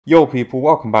Yo people,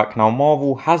 welcome back. Now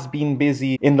Marvel has been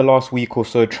busy in the last week or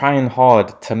so trying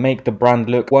hard to make the brand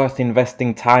look worth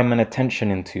investing time and attention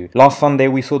into. Last Sunday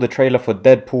we saw the trailer for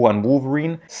Deadpool and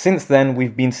Wolverine. Since then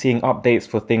we've been seeing updates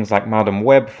for things like Madam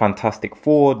Web, Fantastic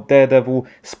Four, Daredevil,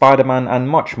 Spider-Man and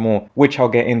much more, which I'll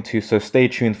get into, so stay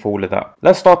tuned for all of that.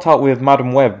 Let's start out with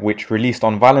Madam Web, which released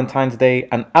on Valentine's Day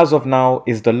and as of now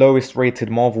is the lowest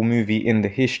rated Marvel movie in the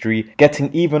history,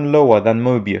 getting even lower than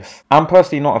Mobius. I'm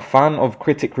personally not a fan of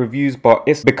critic reviews, but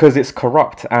it's because it's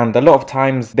corrupt and a lot of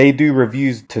times they do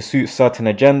reviews to suit certain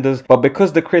agendas, but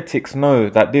because the critics know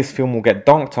that this film will get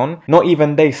dunked on, not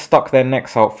even they stuck their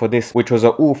necks out for this, which was an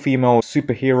all-female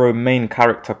superhero main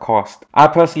character cast. I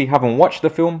personally haven't watched the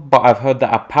film, but I've heard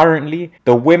that apparently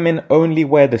the women only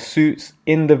wear the suits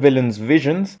in the villain's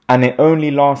visions and it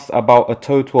only lasts about a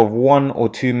total of 1 or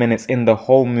 2 minutes in the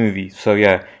whole movie. So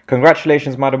yeah,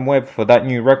 congratulations Madam Web for that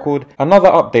new record. Another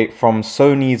update from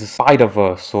Sony's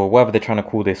Spider-Verse, or whatever they're trying to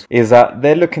call this, is that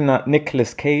they're looking at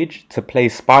Nicolas Cage to play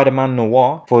Spider-Man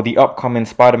Noir for the upcoming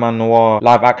Spider-Man Noir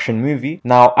live action movie.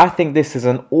 Now I think this is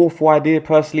an awful idea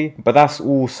personally, but that's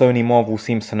all Sony Marvel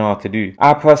seems to know how to do.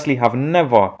 I personally have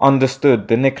never understood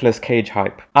the Nicolas Cage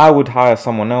hype. I would hire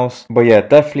someone else, but yeah,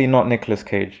 definitely not Nicolas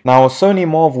Cage. Now Sony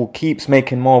Marvel keeps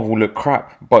making Marvel look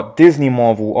crap, but Disney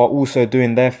Marvel are also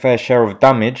doing their fair share of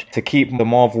damage to keep the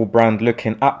Marvel brand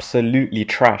looking absolutely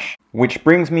trash. Which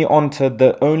brings me on to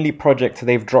the only project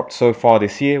they've dropped so far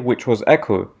this year, which was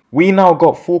Echo. We now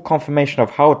got full confirmation of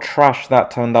how trash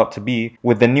that turned out to be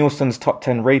with the Nielsen's top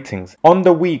 10 ratings. On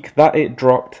the week that it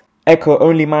dropped, Echo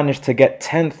only managed to get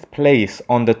 10th place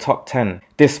on the top 10,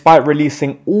 despite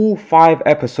releasing all 5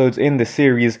 episodes in the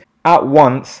series at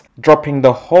once, dropping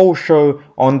the whole show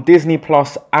on Disney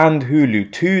Plus and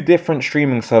Hulu, 2 different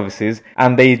streaming services,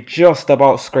 and they just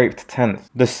about scraped 10th.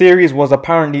 The series was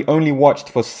apparently only watched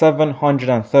for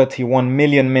 731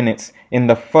 million minutes in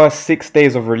the first 6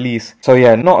 days of release, so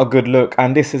yeah, not a good look,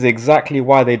 and this is exactly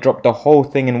why they dropped the whole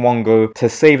thing in one go, to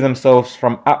save themselves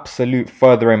from absolute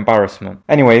further embarrassment.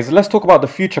 Anyways, let's talk about the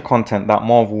future content that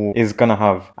Marvel is gonna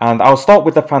have, and I'll start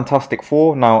with the Fantastic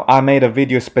Four. Now I made a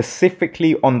video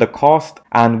specifically on the cast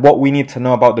and what we need to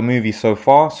know about the movie so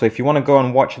far, so if you want to go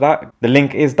and watch that, the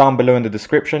link is down below in the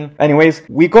description. Anyways,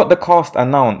 we got the cast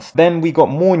announced, then we got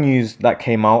more news that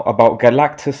came out about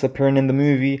Galactus appearing in the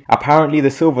movie. Apparently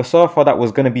the Silver Surfer that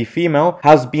was going to be female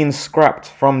has been scrapped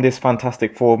from this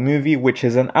Fantastic Four movie, which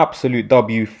is an absolute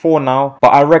W for now, but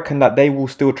I reckon that they will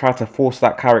still try to force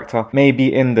that character,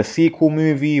 maybe in the sequel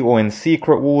movie or in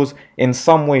Secret Wars, in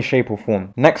some way, shape or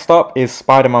form. Next up is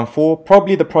Spider-Man 4,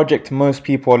 probably the project most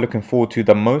people are looking forward to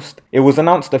the most. It was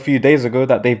announced a few days ago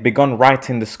that they've begun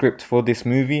writing the script for this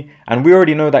movie, and we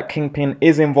already know that Kingpin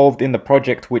is involved in the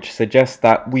project, which suggests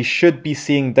that we should be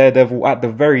seeing Daredevil at the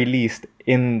very least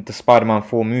in the Spider-Man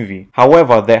 4 movie.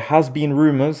 However, there has been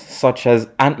rumours such as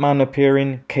Ant-Man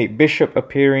appearing, Kate Bishop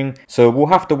appearing, so we'll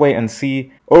have to wait and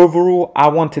see. Overall, I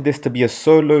wanted this to be a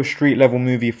solo street level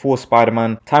movie for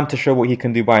Spider-Man, time to show what he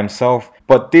can do by himself,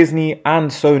 but Disney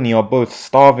and Sony are both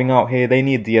starving out here. They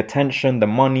need the attention, the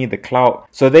money, the clout,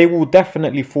 so they will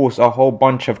definitely force a whole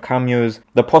bunch of cameos.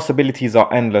 The possibilities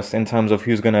are endless in terms of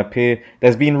who's going to appear.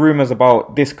 There's been rumours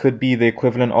about this could be the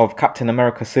equivalent of Captain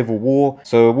America Civil War,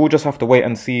 so we'll just have to wait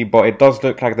and see, but it does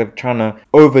look like they're trying to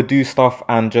overdo stuff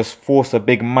and just force a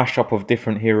big mashup of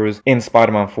different heroes in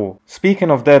Spider-Man 4.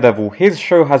 Speaking of Daredevil, his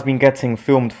show has been getting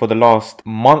filmed for the last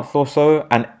month or so,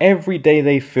 and every day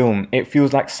they film, it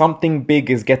feels like something big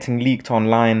is getting leaked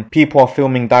online. People are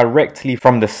filming directly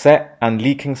from the set and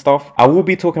leaking stuff. I will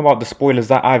be talking about the spoilers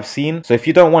that I've seen, so if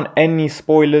you don't want any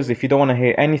spoilers, if you don't want to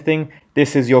hear anything,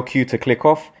 this is your cue to click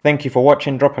off. Thank you for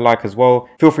watching, drop a like as well,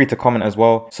 feel free to comment as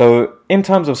well. So in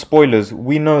terms of spoilers,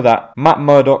 we know that Matt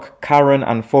Murdock, Karen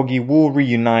and Foggy will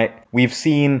reunite. We've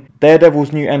seen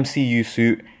Daredevil's new MCU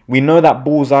suit. We know that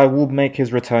Bullseye will make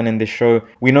his return in this show.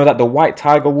 We know that the White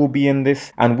Tiger will be in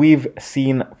this, and we've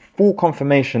seen full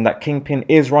confirmation that Kingpin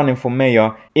is running for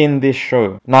mayor in this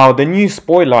show. Now, the new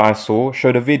spoiler I saw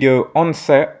showed a video on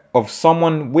set of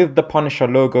someone with the Punisher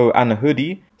logo and a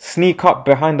hoodie sneak up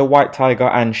behind the White Tiger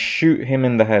and shoot him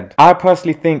in the head. I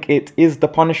personally think it is the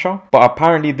Punisher, but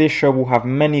apparently this show will have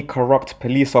many corrupt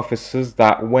police officers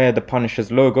that wear the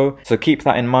Punisher's logo, so keep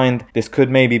that in mind. This could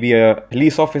maybe be a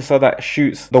police officer that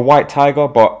shoots the White Tiger,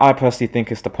 but I personally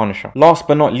think it's the Punisher. Last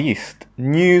but not least,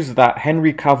 news that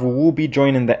Henry Cavill will be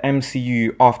joining the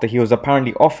MCU after he was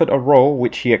apparently offered a role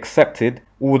which he accepted,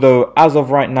 although as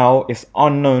of right now it's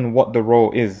unknown what the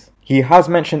role is. He has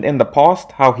mentioned in the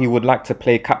past how he would like to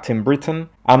play Captain Britain,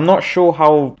 I'm not sure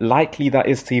how likely that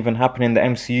is to even happen in the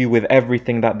MCU with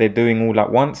everything that they're doing all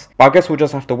at once, but I guess we'll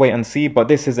just have to wait and see. But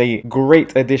this is a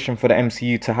great addition for the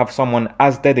MCU to have someone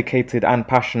as dedicated and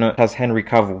passionate as Henry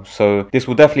Cavill, so this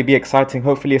will definitely be exciting.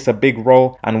 Hopefully it's a big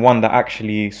role and one that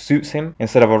actually suits him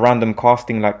instead of a random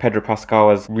casting like Pedro Pascal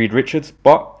as Reed Richards.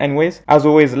 But anyways, as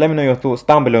always, let me know your thoughts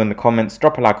down below in the comments,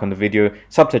 drop a like on the video,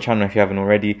 sub to the channel if you haven't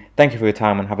already. Thank you for your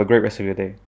time and have a great rest of your day.